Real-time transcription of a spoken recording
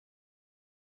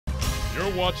You're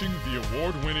watching the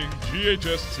award-winning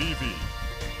GHS-TV,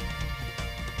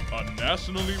 a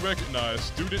nationally recognized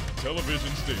student television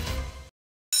station.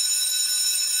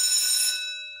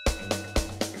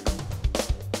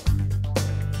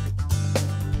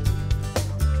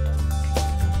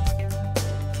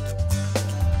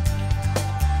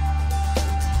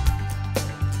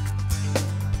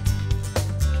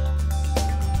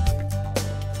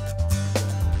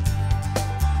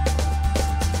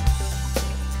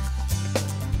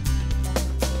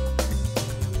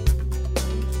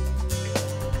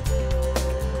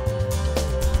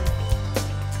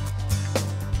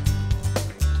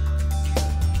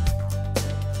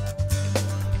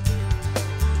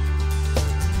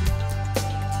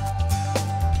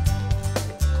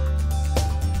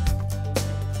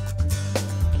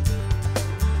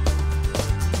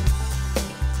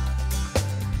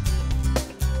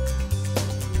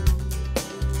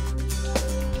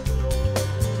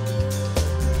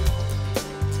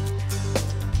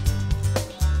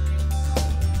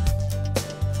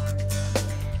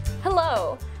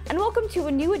 And welcome to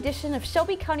a new edition of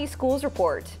Shelby County Schools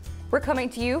Report. We're coming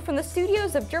to you from the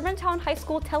studios of Germantown High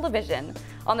School Television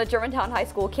on the Germantown High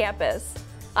School campus.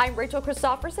 I'm Rachel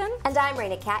Christopherson. And I'm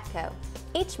Raina Katko.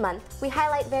 Each month, we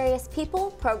highlight various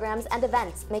people, programs, and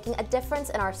events making a difference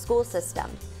in our school system.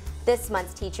 This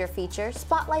month's teacher feature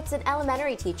spotlights an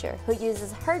elementary teacher who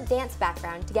uses her dance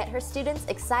background to get her students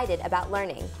excited about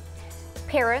learning.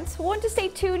 Parents want to stay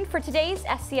tuned for today's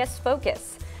SCS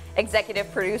Focus. Executive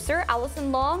producer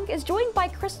Allison Long is joined by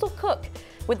Crystal Cook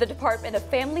with the Department of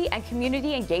Family and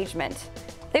Community Engagement.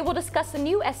 They will discuss a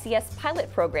new SCS pilot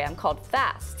program called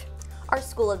FAST. Our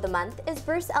School of the Month is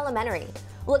Bruce Elementary.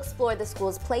 We'll explore the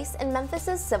school's place in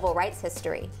Memphis's civil rights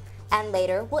history. And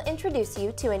later, we'll introduce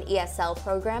you to an ESL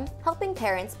program helping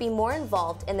parents be more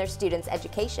involved in their students'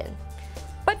 education.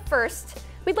 But first,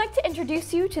 we'd like to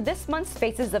introduce you to this month's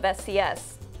Faces of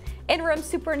SCS. Interim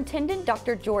Superintendent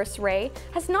Dr. Joris Ray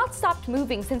has not stopped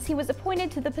moving since he was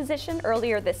appointed to the position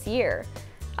earlier this year.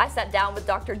 I sat down with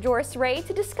Dr. Joris Ray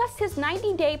to discuss his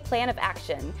 90-day plan of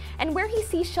action and where he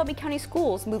sees Shelby County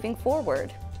Schools moving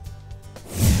forward.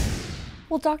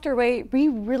 Well, Dr. Ray, we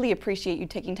really appreciate you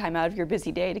taking time out of your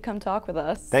busy day to come talk with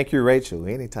us. Thank you, Rachel.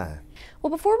 Anytime.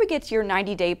 Well, before we get to your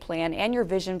 90-day plan and your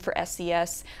vision for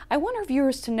SCS, I want our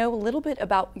viewers to know a little bit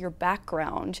about your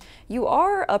background. You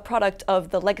are a product of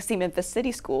the Legacy Memphis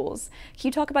City Schools. Can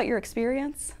you talk about your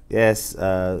experience? Yes,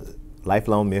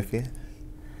 lifelong Memphian.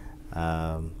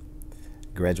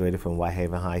 Graduated from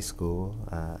Whitehaven High School,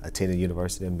 attended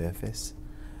University of Memphis.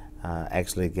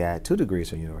 Actually got 2 degrees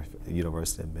from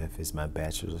University of Memphis, my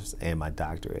bachelor's and my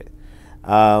doctorate.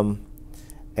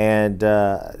 And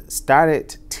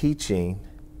started teaching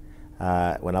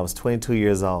when I was 22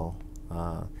 years old.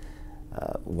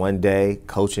 One day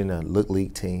coaching a Look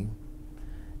League team,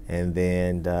 and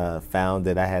then found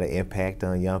that I had an impact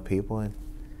on young people and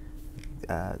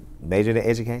majored in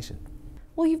education.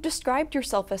 Well, you've described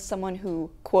yourself as someone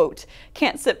who, quote,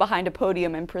 can't sit behind a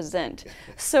podium and present.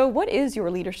 So what is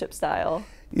your leadership style?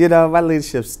 You know, my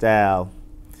leadership style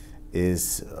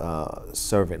is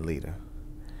servant leader.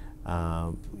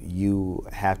 You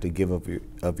have to give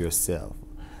of yourself.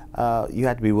 You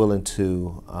have to be willing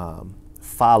to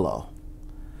follow.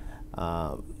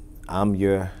 I'm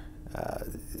your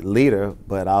leader,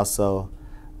 but also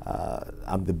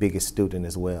I'm the biggest student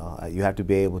as well. You have to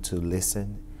be able to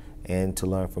listen and to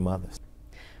learn from others.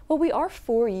 Well, we are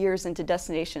 4 years into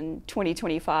Destination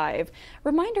 2025.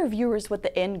 Remind our viewers what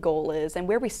the end goal is and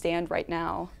where we stand right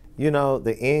now. You know,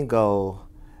 the end goal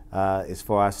is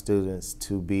for our students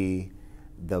to be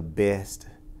the best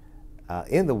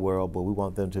in the world, but we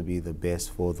want them to be the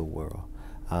best for the world.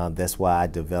 That's why I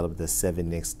developed the 7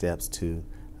 next steps to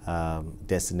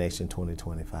Destination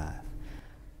 2025.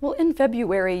 Well, in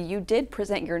February, you did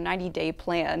present your 90-day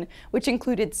plan, which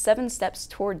included 7 steps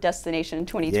toward Destination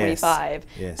 2025.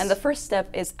 Yes. And the first step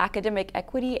is Academic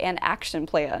Equity and Action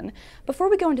Plan.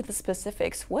 Before we go into the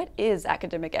specifics, what is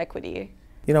academic equity?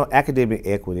 You know, academic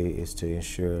equity is to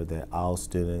ensure that all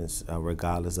students,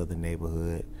 regardless of the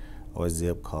neighborhood or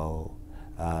zip code,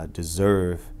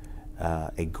 deserve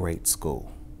a great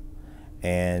school.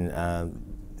 And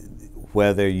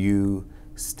whether you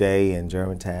stay in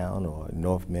Germantown or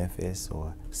North Memphis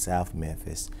or South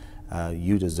Memphis,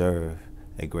 you deserve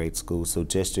a great school. So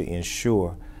just to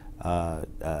ensure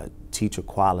teacher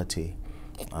quality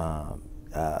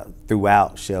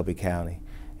throughout Shelby County,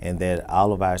 and that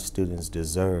all of our students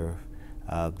deserve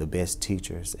the best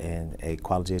teachers and a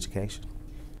quality education.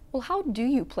 Well, how do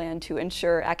you plan to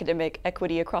ensure academic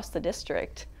equity across the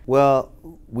district? Well,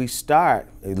 we start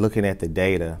looking at the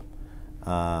data.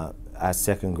 our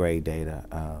second grade data,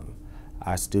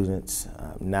 our students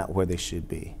not where they should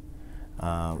be.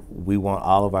 We want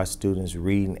all of our students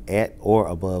reading at or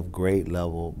above grade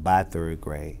level by third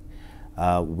grade.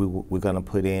 We're going to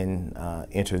put in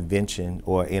intervention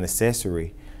or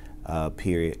intercessory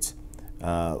periods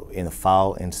in the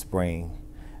fall and spring,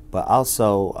 but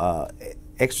also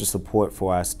extra support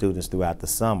for our students throughout the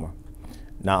summer.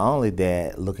 Not only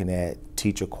that, looking at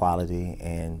teacher quality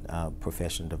and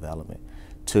professional development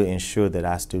to ensure that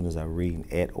our students are reading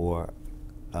at or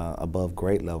above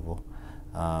grade level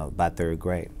by third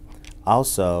grade.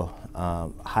 Also,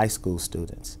 high school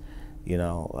students. You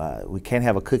know, we can't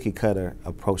have a cookie cutter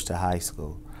approach to high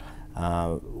school.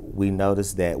 We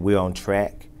noticed that we're on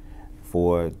track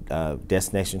for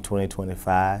Destination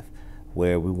 2025,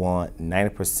 where we want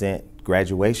 90%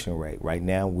 graduation rate. Right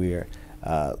now we're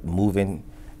moving,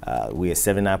 we're at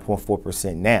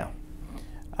 79.4% now.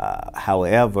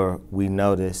 However, we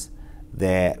noticed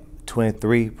that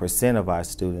 23% of our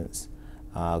students,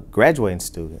 graduating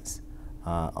students,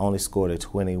 only scored a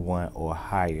 21 or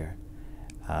higher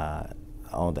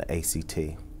on the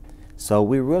ACT. So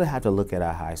we really have to look at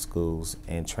our high schools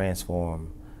and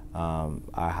transform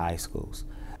our high schools.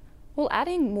 Well,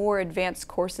 adding more advanced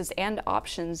courses and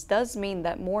options does mean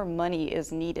that more money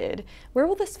is needed. Where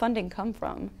will this funding come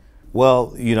from?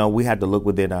 Well, you know, we have to look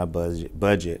within our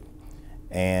budget.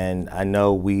 And I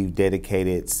know we've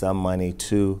dedicated some money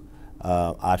to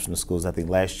optional schools. I think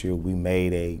last year we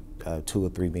made a $2 or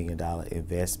 $3 million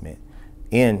investment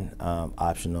in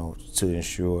optional to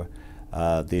ensure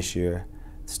this year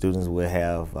students will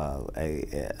have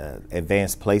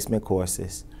advanced placement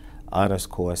courses, honors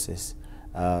courses,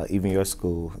 even your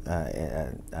school,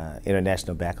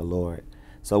 international baccalaureate.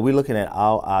 So we're looking at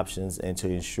all options and to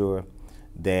ensure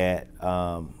that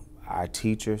our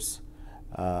teachers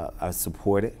are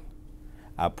supported,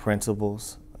 our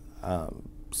principals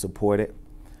supported,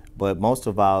 but most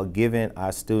of all, giving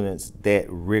our students that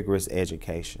rigorous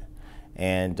education.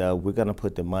 And we're going to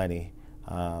put the money,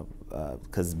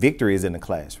 because victory is in the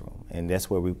classroom, and that's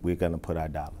where we're going to put our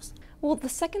dollars. Well, the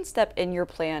second step in your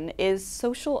plan is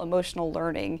social emotional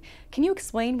learning. Can you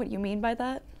explain what you mean by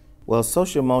that? Well,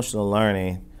 social emotional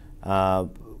learning,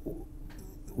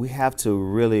 we have to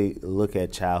really look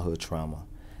at childhood trauma,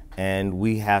 and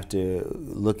we have to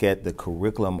look at the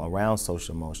curriculum around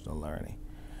social emotional learning.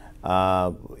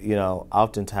 You know,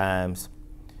 oftentimes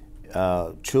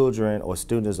children or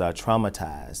students are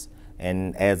traumatized,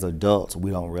 and as adults we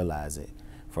don't realize it.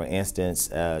 For instance,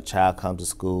 a child comes to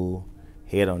school,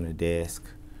 head on the desk,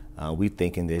 we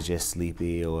thinking they're just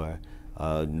sleepy or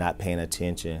not paying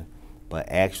attention, but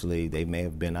actually they may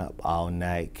have been up all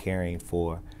night caring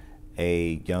for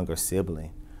a younger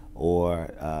sibling, or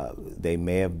they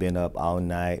may have been up all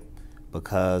night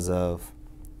because of,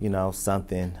 you know,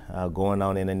 something going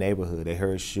on in the neighborhood. They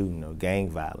heard shooting or gang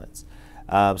violence.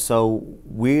 So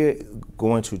we're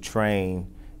going to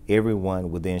train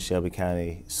everyone within Shelby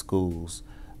County Schools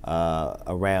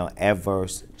around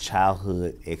adverse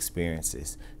childhood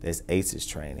experiences. That's ACEs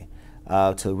training,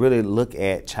 to really look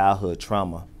at childhood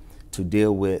trauma, to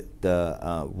deal with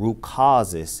the root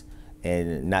causes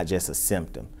and not just a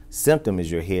symptom. Symptom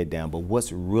is your head down, but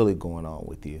what's really going on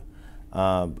with you?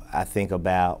 I think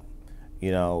about,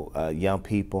 you know, young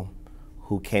people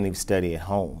who can't even study at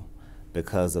home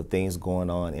because of things going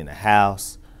on in the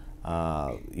house,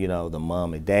 you know, the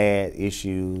mom and dad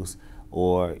issues,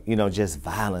 or, you know, just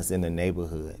violence in the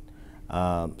neighborhood.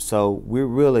 So we're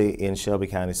really in Shelby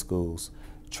County Schools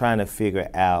trying to figure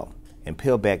out and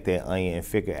peel back that onion and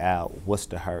figure out what's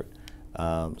the hurt,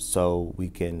 so we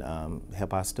can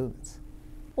help our students.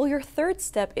 Well, your third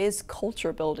step is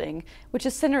culture building, which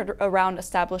is centered around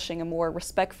establishing a more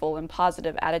respectful and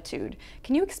positive attitude.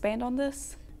 Can you expand on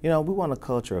this? You know, we want a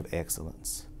culture of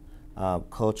excellence,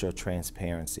 culture of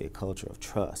transparency, a culture of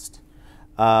trust.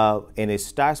 And it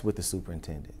starts with the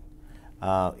superintendent.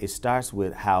 It starts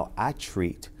with how I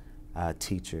treat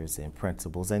teachers and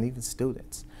principals and even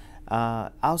students.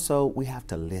 Also, we have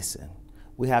to listen.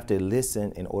 We have to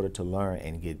listen in order to learn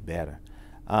and get better.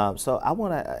 So I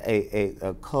want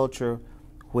a culture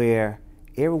where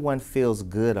everyone feels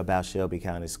good about Shelby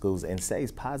County Schools and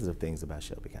says positive things about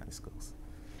Shelby County Schools.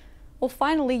 Well,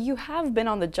 finally, you have been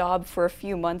on the job for a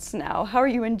few months now. How are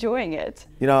you enjoying it?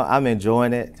 You know, I'm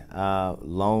enjoying it.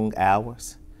 Long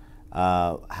hours.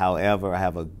 However, I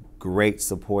have a great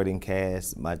supporting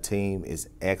cast. My team is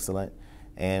excellent,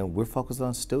 and we're focused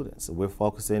on students. We're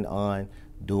focusing on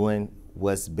doing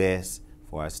what's best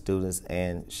for our students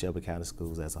and Shelby County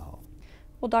Schools as a whole.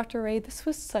 Well, Dr. Ray, this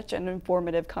was such an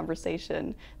informative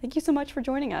conversation. Thank you so much for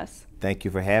joining us. Thank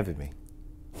you for having me.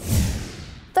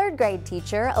 Third Third grade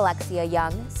teacher, Alexia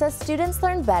Young, says students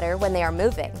learn better when they are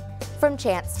moving. From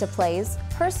chants to plays,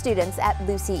 her students at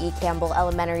Lucy E. Campbell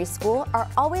Elementary School are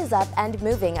always up and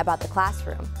moving about the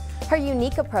classroom. Her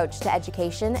unique approach to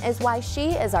education is why she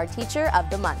is our Teacher of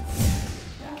the Month.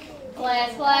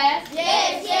 Class, class.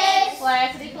 Yes, yes.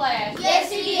 Classity, class.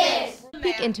 Yes, yes.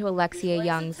 Peek into Alexia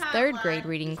Young's third grade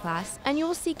reading class and you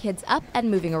will see kids up and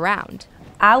moving around.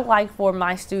 I like for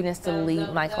my students to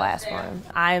lead my classroom.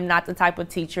 I am not the type of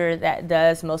teacher that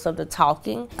does most of the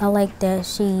talking. I like that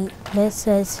she lets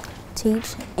us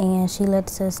teach and she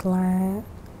lets us learn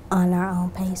on our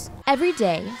own pace. Every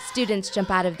day, students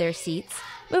jump out of their seats,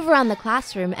 move around the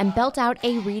classroom, and belt out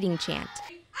a reading chant.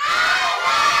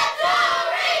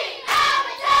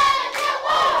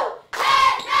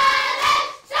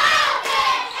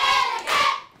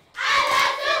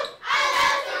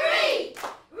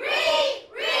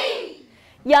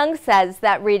 Young says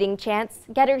that reading chants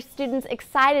get her students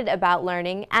excited about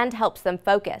learning and helps them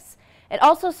focus. It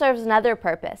also serves another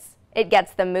purpose. It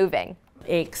gets them moving.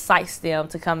 It excites them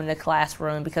to come in the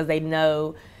classroom because they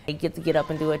know they get to get up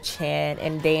and do a chant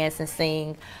and dance and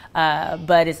sing,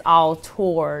 but it's all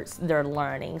towards their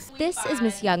learnings. This is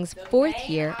Miss Young's fourth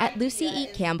year at Lucy E.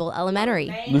 Campbell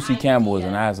Elementary. Lucy Campbell is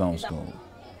an I-zone school,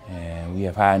 and we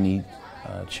have high-need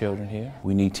children here.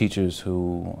 We need teachers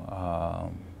who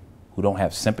don't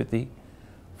have sympathy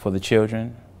for the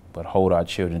children, but hold our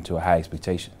children to a high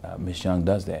expectation. Miss Young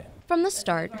does that. From the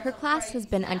start, her class has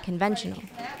been unconventional,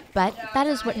 but that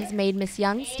is what has made Miss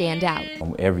Young stand out.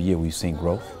 Every year we've seen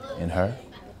growth in her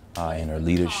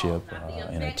leadership,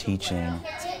 in her teaching,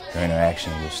 her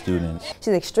interaction with students.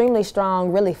 She's extremely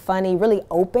strong, really funny, really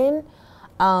open,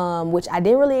 which I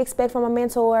didn't really expect from a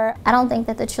mentor. I don't think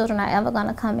that the children are ever going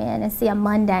to come in and see a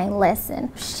mundane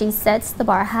lesson. She sets the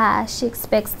bar high. She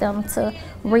expects them to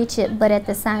reach it, but at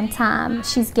the same time,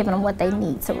 she's giving them what they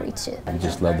need to reach it. I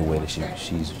just love the way that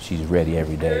she's ready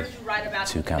every day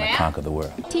to kind of conquer the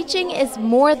world. Teaching is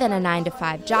more than a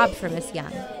 9-to-5 job for Miss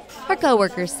Young. Her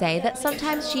coworkers say that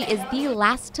sometimes she is the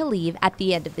last to leave at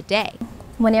the end of the day.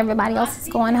 When everybody else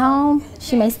is going home,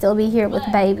 she may still be here with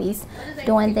babies,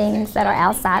 doing things that are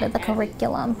outside of the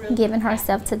curriculum, giving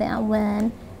herself to them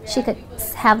when she could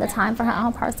have the time for her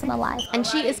own personal life. And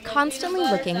she is constantly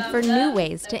looking for new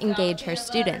ways to engage her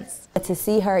students. To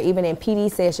see her even in PD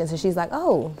sessions, and she's like,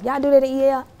 oh, y'all do that at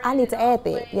EL? I need to add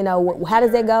that. You know, how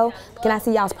does that go? Can I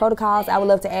see y'all's protocols? I would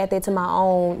love to add that to my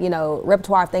own,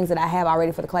 repertoire of things that I have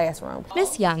already for the classroom.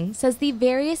 Miss Young says the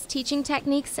various teaching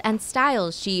techniques and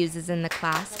styles she uses in the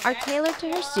class are tailored to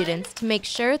her students to make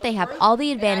sure they have all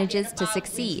the advantages to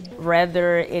succeed.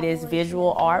 Whether it is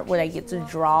visual art where they get to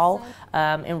draw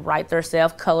and write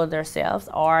themselves, color themselves,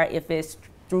 or if it's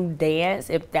through dance,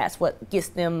 if that's what gets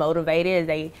them motivated,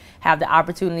 they have the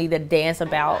opportunity to dance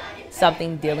about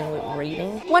something dealing with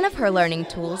reading. One of her learning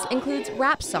tools includes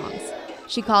rap songs.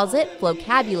 She calls it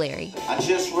vocabulary. I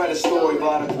just read a story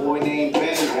about a boy named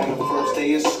Ben on the first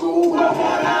day of school.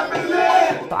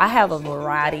 I have a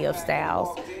variety of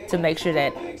styles to make sure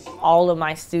that all of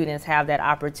my students have that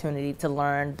opportunity to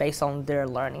learn based on their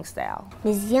learning style.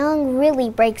 Ms. Young really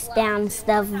breaks down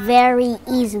stuff very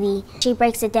easily. She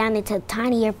breaks it down into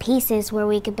tinier pieces where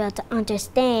we can be able to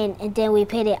understand, and then we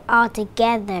put it all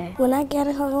together. When I got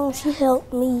in her room, she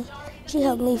helped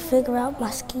me figure out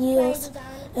my skills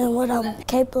and what I'm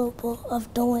capable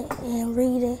of doing and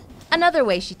reading. Another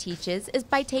way she teaches is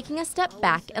by taking a step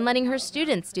back and letting her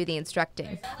students do the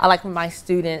instructing. I like for my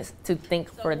students to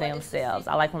think for themselves.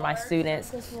 I like for my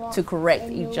students to correct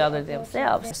each other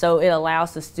themselves. So it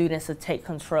allows the students to take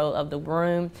control of the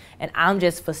room, and I'm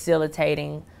just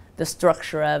facilitating the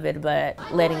structure of it, but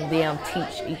letting them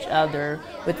teach each other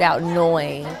without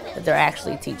knowing that they're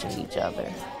actually teaching each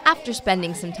other. After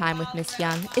spending some time with Miss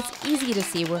Young, it's easy to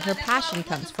see where her passion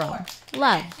comes from: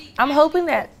 love. I'm hoping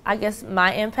that,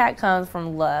 my impact comes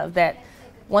from love, that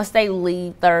once they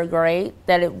leave third grade,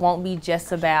 that it won't be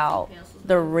just about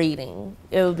the reading.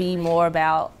 It will be more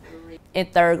about, in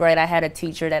third grade, I had a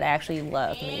teacher that actually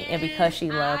loved me, and because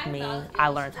she loved me, I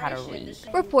learned how to read.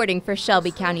 Reporting for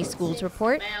Shelby County Schools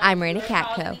Report, I'm Raina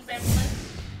Katko.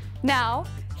 Now,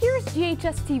 here's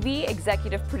GHS-TV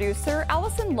executive producer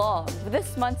Allison Long with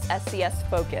this month's SCS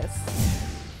Focus.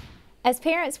 As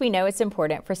parents, we know it's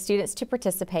important for students to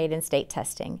participate in state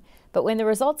testing, but when the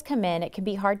results come in, it can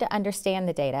be hard to understand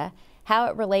the data, how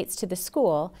it relates to the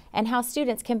school, and how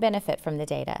students can benefit from the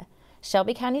data.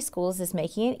 Shelby County Schools is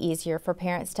making it easier for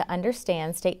parents to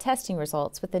understand state testing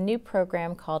results with a new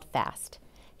program called FAST.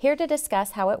 Here to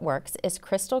discuss how it works is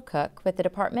Crystal Cook with the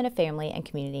Department of Family and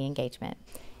Community Engagement.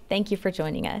 Thank you for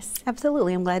joining us.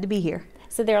 Absolutely, I'm glad to be here.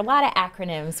 So there are a lot of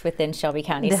acronyms within Shelby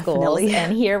County Definitely. Schools,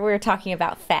 and here we're talking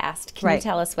about FAST. Can you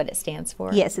tell us what it stands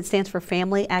for? Yes, it stands for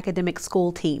Family Academic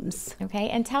School Teams. Okay,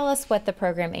 and tell us what the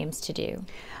program aims to do.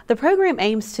 The program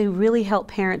aims to really help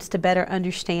parents to better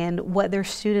understand what their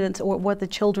students or what the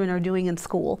children are doing in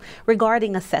school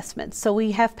regarding assessments. So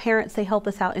we have parents, they help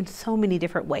us out in so many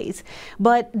different ways.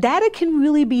 But data can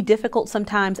really be difficult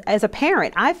sometimes. As a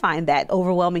parent, I find that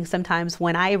overwhelming sometimes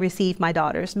when I receive my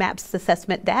daughter's MAPS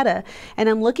assessment data and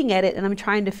I'm looking at it and I'm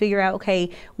trying to figure out, okay,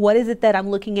 what is it that I'm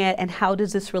looking at and how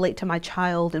does this relate to my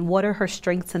child and what are her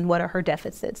strengths and what are her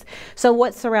deficits? So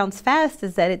what surrounds FAST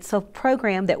is that it's a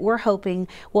program that we're hoping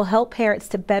will help parents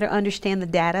to better understand the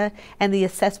data and the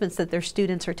assessments that their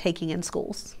students are taking in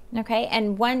schools. Okay,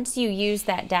 and once you use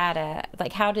that data,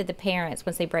 like how did the parents,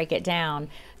 once they break it down,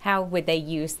 how would they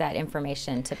use that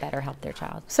information to better help their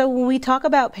child? So when we talk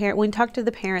about when we talk to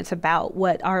the parents about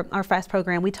what our FAST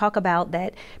program, we talk about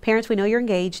that parents, we know you're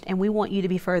engaged and we want you to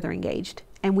be further engaged.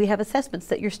 And we have assessments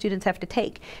that your students have to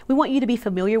take. We want you to be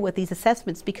familiar with these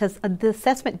assessments because the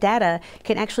assessment data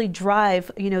can actually drive,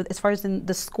 as far as in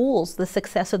the schools, the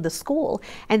success of the school.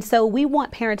 And so we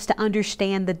want parents to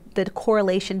understand the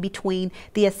correlation between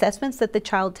the assessments that the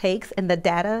child takes and the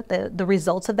data, the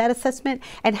results of that assessment,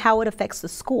 and how it affects the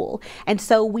school. And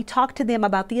so we talk to them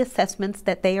about the assessments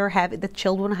that the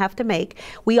children have to make.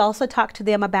 We also talk to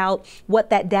them about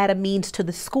what that data means to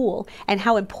the school and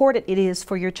how important it is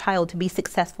for your child to be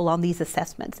successful on these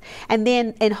assessments, and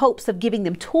then in hopes of giving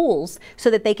them tools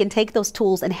so that they can take those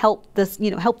tools and help the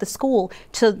school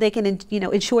so they can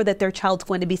ensure that their child's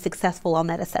going to be successful on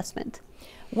that assessment.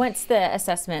 Once the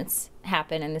assessments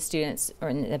happen and the students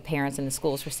or the parents and the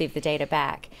schools receive the data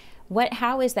back,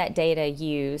 how is that data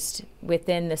used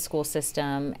within the school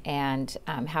system, and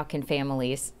how can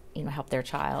families help their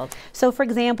child? So for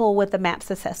example, with the MAPS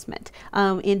assessment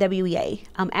in WEA,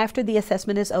 after the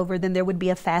assessment is over, then there would be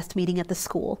a FAST meeting at the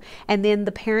school, and then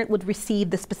the parent would receive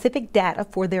the specific data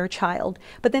for their child,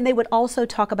 but then they would also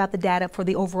talk about the data for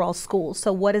the overall school.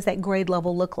 So what does that grade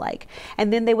level look like?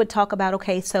 And then they would talk about,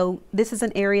 okay, so this is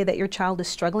an area that your child is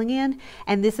struggling in,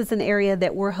 and this is an area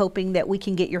that we're hoping that we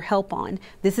can get your help on.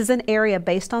 This is an area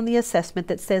based on the assessment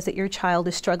that says that your child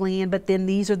is struggling in, but then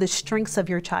these are the strengths of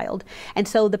your child. And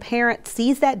so the parent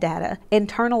sees that data,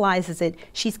 internalizes it,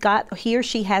 he or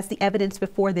she has the evidence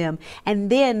before them, and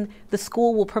then the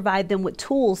school will provide them with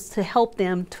tools to help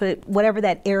them to whatever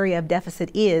that area of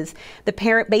deficit is. The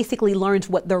parent basically learns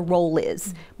what their role is.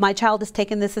 Mm-hmm. My child has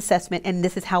taken this assessment and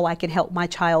this is how I can help my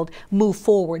child move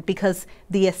forward, because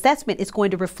the assessment is going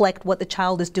to reflect what the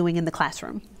child is doing in the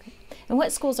classroom. And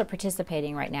what schools are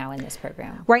participating right now in this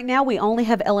program? Right now we only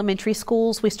have elementary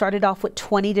schools. We started off with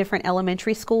 20 different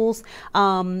elementary schools.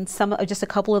 Just a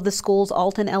couple of the schools,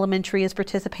 Alton Elementary is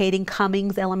participating,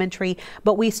 Cummings Elementary,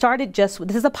 but we started this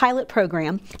is a pilot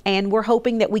program, and we're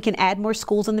hoping that we can add more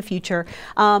schools in the future.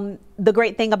 The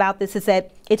great thing about this is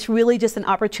that it's really just an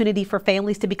opportunity for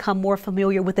families to become more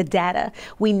familiar with the data.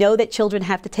 We know that children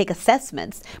have to take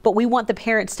assessments, but we want the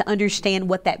parents to understand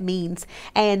what that means.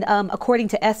 And according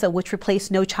to ESSA, which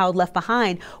replaced No Child Left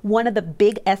Behind, one of the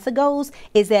big ESSA goals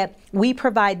is that we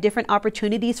provide different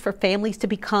opportunities for families to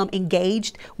become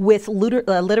engaged with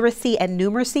literacy and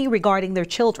numeracy regarding their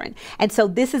children. And so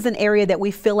this is an area that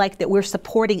we feel like that we're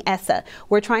supporting ESSA.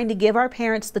 We're trying to give our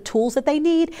parents the tools that they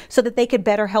need so that they could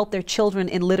better help their children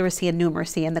in literacy and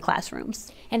numeracy in the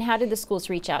classrooms. And how do the schools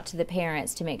reach out to the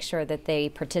parents to make sure that they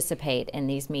participate in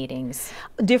these meetings?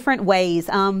 Different ways.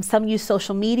 Some use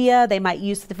social media. They might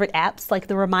use different apps like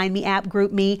the Remind Me app,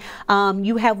 Group Me.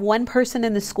 You have one person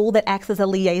in the school that acts as a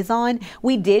liaison.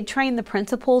 We did train the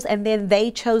principals, and then they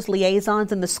chose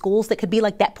liaisons in the schools that could be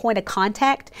like that point of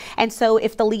contact. And so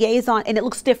if the liaison, and it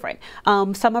looks different.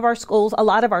 Some of our schools, a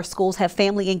lot of our schools have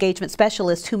family engagement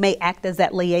specialists who may act as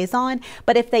that liaison,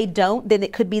 but if they don't, then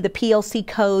it could be the PLC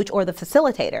coach or the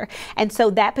facilitator. And so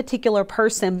that particular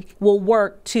person will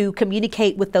work to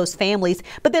communicate with those families,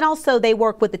 but then also they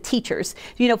work with the teachers,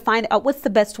 find out what's the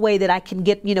best way that I can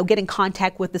get in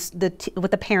contact with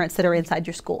the parents that are inside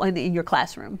your school and in your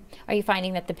classroom. Are you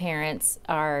finding that the parents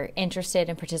are interested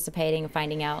in participating and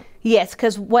finding out? Yes,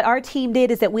 because what our team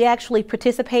did is that we actually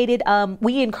participated.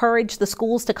 We encouraged the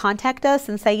schools to contact us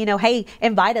and say, hey,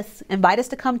 invite us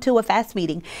to come to a FAST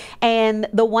meeting. And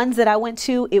the ones that I went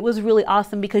to, it was really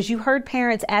awesome because you heard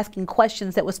parents asking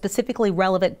questions that was specifically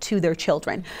relevant to their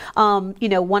children.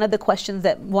 One of the questions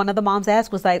that one of the moms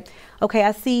asked was like, okay,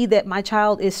 I see that my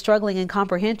child is struggling in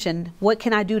comprehension. What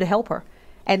can I do to help her?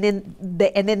 And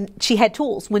then she had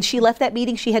tools. When she left that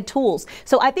meeting, she had tools.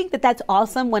 So I think that that's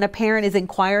awesome when a parent is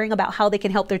inquiring about how they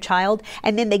can help their child,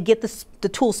 and then they get the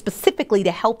tools specifically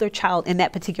to help their child in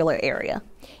that particular area.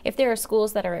 If there are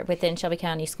schools that are within Shelby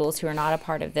County Schools who are not a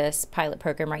part of this pilot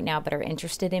program right now but are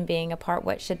interested in being a part,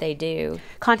 what should they do?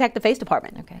 Contact the FACE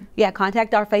department. Okay. Yeah,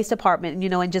 contact our FACE department,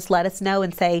 and just let us know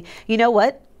and say, you know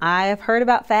what? I have heard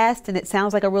about FAST and it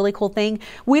sounds like a really cool thing.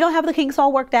 We don't have the kinks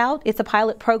all worked out. It's a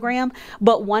pilot program,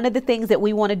 but one of the things that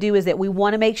we want to do is that we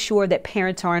want to make sure that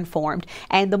parents are informed.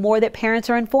 And the more that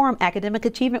parents are informed, academic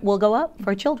achievement will go up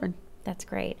for children. That's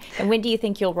great. And when do you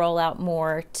think you'll roll out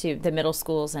more to the middle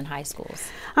schools and high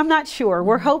schools? I'm not sure.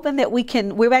 We're hoping that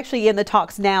we're actually in the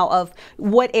talks now of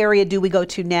what area do we go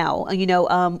to now.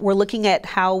 We're looking at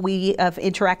how we have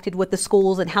interacted with the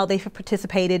schools and how they've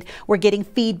participated. We're getting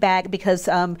feedback because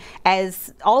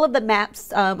as all of the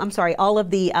maps, all of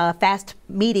the FAST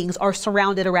meetings are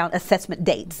surrounded around assessment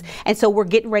dates. And so we're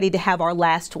getting ready to have our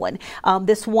last one.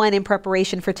 This one in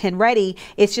preparation for 10 Ready,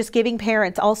 it's just giving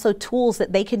parents also tools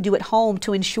that they can do at home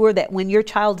to ensure that when your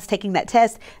child is taking that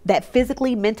test, that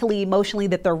physically, mentally, emotionally,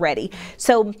 that they're ready.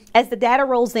 So as the data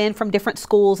rolls in from different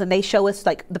schools and they show us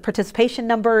like the participation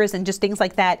numbers and just things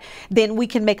like that, then we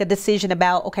can make a decision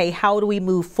about, okay, how do we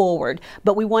move forward?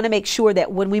 But we want to make sure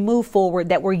that when we move forward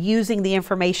that we're using the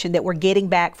information that we're getting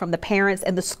back from the parents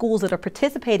and the schools that are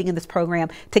participating in this program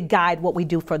to guide what we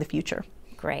do for the future.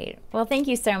 Great. Well, thank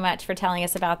you so much for telling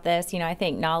us about this. I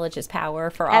think knowledge is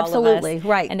power for all Absolutely, of us.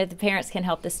 right. And if the parents can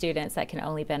help the students, that can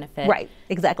only benefit right,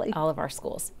 exactly. all of our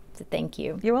schools. So thank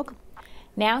you. You're welcome.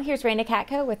 Now here's Raina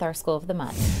Katko with our School of the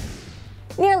Month.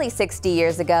 Nearly 60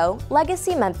 years ago,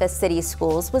 Legacy Memphis City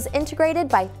Schools was integrated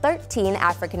by 13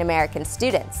 African American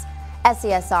students.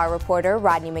 SCSR reporter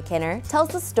Rodney McKinner tells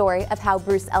the story of how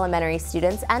Bruce Elementary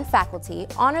students and faculty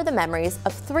honor the memories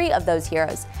of 3 of those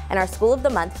heroes in our School of the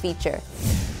Month feature.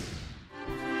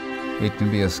 It can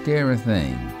be a scary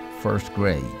thing, first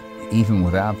grade, even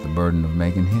without the burden of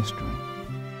making history.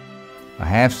 A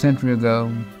half-century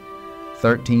ago,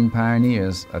 13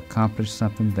 pioneers accomplished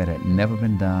something that had never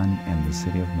been done in the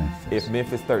city of Memphis. If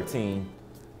Memphis 13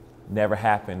 never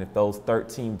happened, if those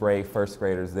 13 brave first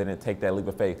graders didn't take that leap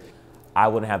of faith, I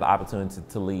wouldn't have the opportunity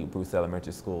to lead Bruce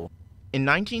Elementary School. In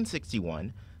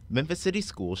 1961, Memphis City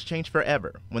Schools changed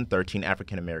forever when 13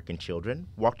 African-American children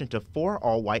walked into 4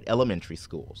 all-white elementary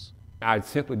schools. I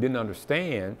simply didn't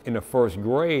understand in the first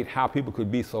grade how people could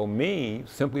be so mean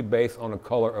simply based on the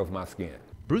color of my skin.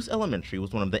 Bruce Elementary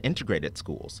was one of the integrated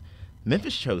schools.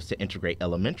 Memphis chose to integrate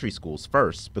elementary schools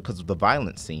first because of the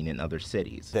violence seen in other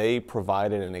cities. They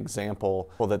provided an example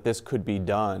that this could be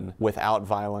done without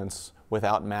violence,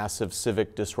 without massive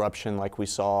civic disruption like we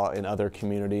saw in other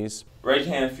communities. Raise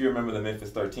your hand if you remember the Memphis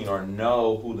 13 or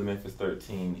know who the Memphis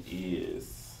 13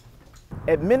 is.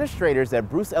 Administrators at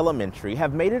Bruce Elementary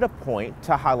have made it a point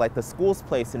to highlight the school's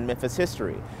place in Memphis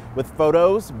history with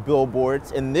photos,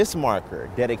 billboards, and this marker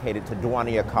dedicated to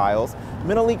Dwania Kyles,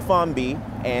 Menelik Fambi,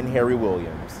 and Harry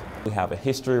Williams. We have a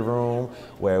history room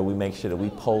where we make sure that we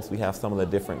post. We have some of the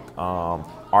different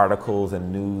articles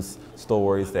and news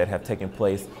stories that have taken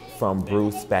place from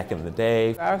Bruce back in the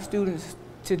day. Our students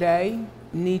today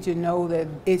need to know that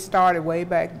it started way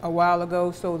back a while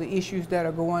ago, so the issues that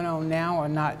are going on now are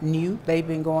not new. They've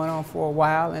been going on for a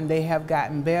while and they have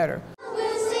gotten better.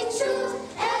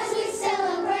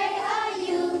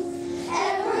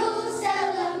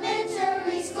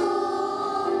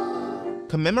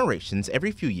 Commemorations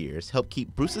every few years help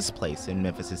keep Bruce's place in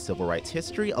Memphis' civil rights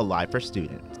history alive for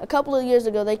students. A couple of years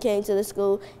ago, they came to the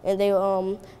school and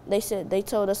they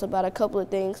told us about a couple of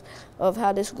things of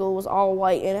how this school was all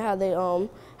white and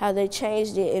how they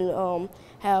changed it and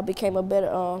how it became a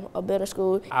better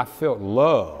school. I felt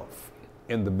love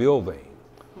in the building,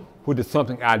 which is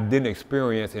something I didn't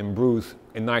experience in Bruce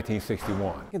in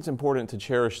 1961. It's important to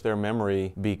cherish their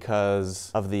memory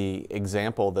because of the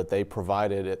example that they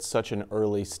provided at such an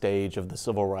early stage of the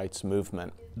civil rights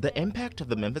movement. The impact of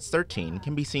the Memphis 13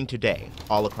 can be seen today,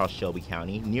 all across Shelby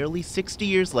County, nearly 60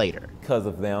 years later. Because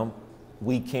of them,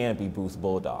 we can be Bruce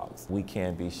Bulldogs. We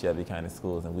can be Shelby County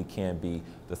Schools, and we can be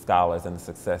the scholars and the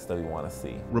success that we want to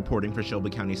see. Reporting for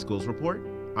Shelby County Schools Report,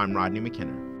 I'm Rodney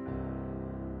McKinner.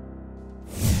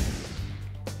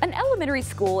 An elementary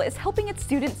school is helping its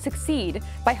students succeed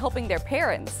by helping their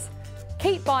parents.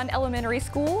 Kate Bond Elementary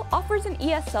School offers an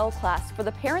ESL class for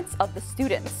the parents of the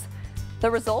students. The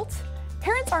result?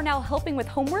 Parents are now helping with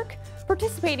homework,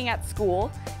 participating at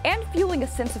school, and fueling a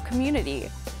sense of community.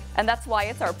 And that's why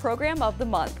it's our program of the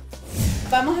month.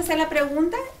 Vamos a hacer la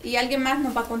pregunta y alguien más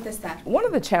nos va a contestar. One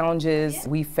of the challenges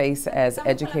we face as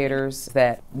educators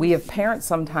that we have parents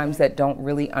sometimes that don't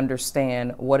really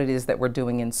understand what it is that we're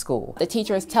doing in school. The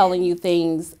teacher is telling you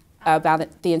things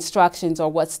about the instructions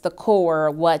or what's the core,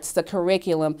 what's the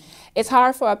curriculum. It's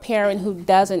hard for a parent who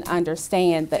doesn't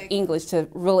understand the English to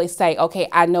really say, okay,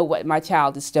 I know what my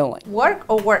child is doing. Work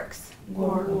or works?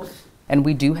 Works. And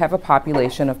we do have a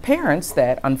population of parents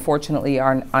that unfortunately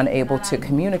are unable to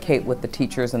communicate with the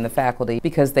teachers and the faculty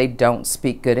because they don't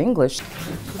speak good English.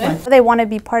 They want to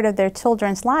be part of their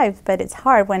children's lives, but it's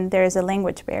hard when there's a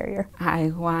language barrier. I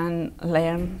want to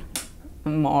learn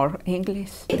more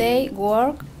English. They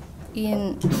work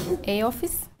in a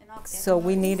office. So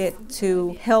we needed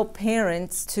to help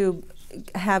parents to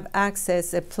have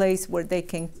access, a place where they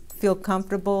can feel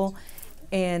comfortable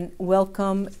and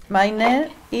welcome. My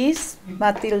name is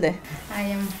Matilde. I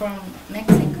am from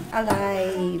Mexico.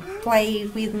 I play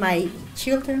with my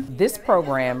children. This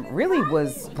program really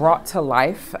was brought to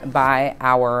life by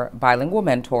our bilingual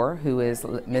mentor, who is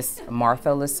Miss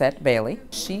Martha Lisette Bailey.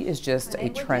 She is just a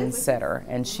trendsetter,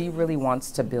 and she really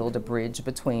wants to build a bridge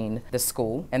between the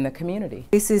school and the community.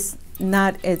 This is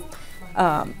not a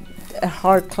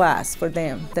hard class for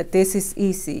them, that this is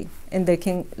easy and they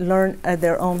can learn at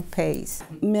their own pace.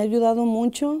 Me ha ayudado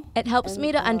mucho. It helps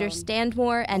me to understand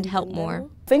more and help more.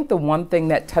 I think the one thing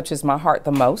that touches my heart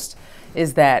the most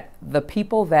is that the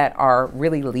people that are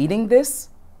really leading this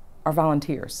are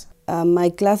volunteers. My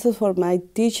classes for my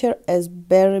teacher is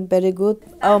very, very good.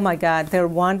 Oh my God, they're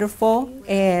wonderful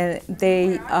and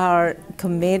they are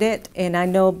committed, and I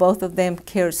know both of them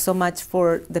care so much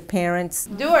for the parents.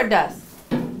 Do or does?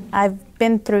 I've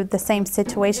been through the same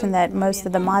situation that most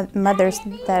of the mothers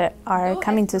that are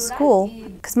coming to school,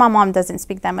 because my mom doesn't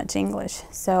speak that much English,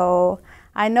 so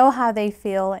I know how they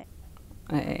feel.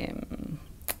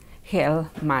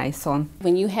 Help my son.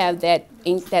 When you have that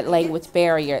language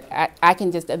barrier, I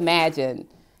can just imagine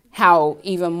how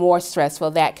even more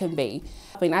stressful that can be.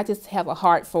 I mean, I just have a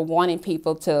heart for wanting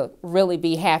people to really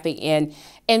be happy and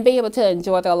be able to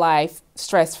enjoy their life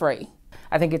stress-free.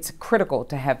 I think it's critical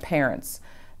to have parents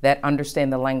that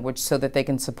understand the language so that they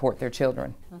can support their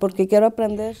children. Porque quiero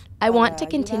aprender. I want to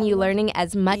continue learning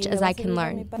as much as I can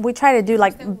learn. We try to do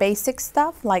like basic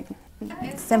stuff, like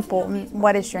simple,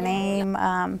 what is your name,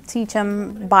 teach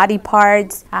them body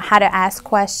parts, how to ask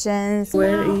questions.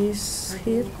 Where is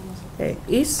here?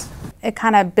 Is? It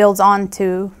kind of builds on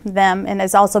to them and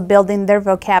is also building their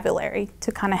vocabulary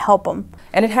to kind of help them.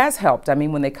 And it has helped. I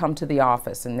mean, when they come to the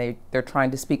office and they're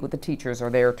trying to speak with the teachers or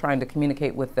they're trying to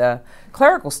communicate with the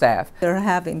clerical staff. They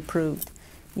have improved,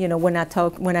 you know, when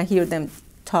I hear them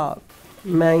talk.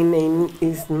 My name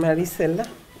is Maricela.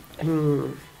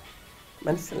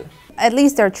 Maricela. At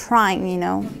least they're trying, you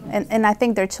know, and I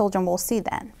think their children will see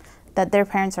that their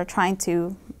parents are trying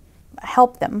to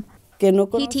help them.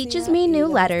 He teaches me new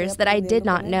letters that I did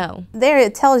not know. There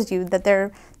it tells you that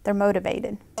they're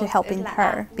motivated to helping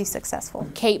her be successful.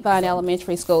 Kate Bond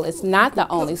Elementary School is not the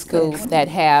only school that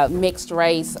have mixed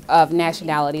race of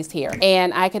nationalities here.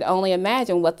 And I could only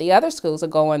imagine what the other schools are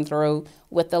going through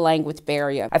with the language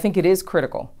barrier. I think it is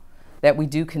critical that we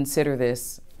do consider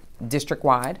this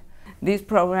district-wide. This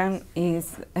program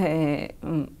is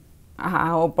an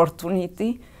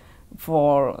opportunity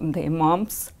for the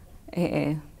moms,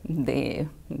 the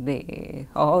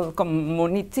whole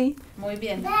community. Muy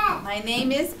bien. My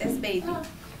name is Baby.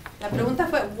 La pregunta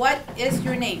fue, what is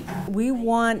your name? We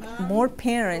want more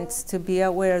parents to be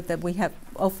aware that we have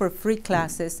offered free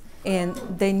classes, and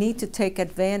they need to take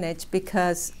advantage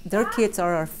because their kids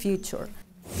are our future.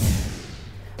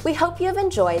 We hope you have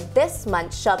enjoyed this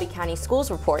month's Shelby County Schools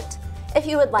Report. If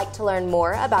you would like to learn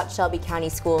more about Shelby County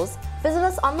Schools, visit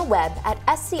us on the web at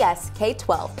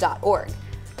SCSK12.org.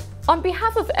 On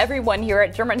behalf of everyone here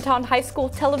at Germantown High School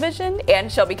Television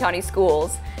and Shelby County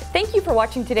Schools, thank you for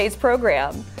watching today's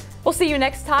program. We'll see you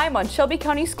next time on Shelby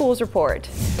County Schools Report.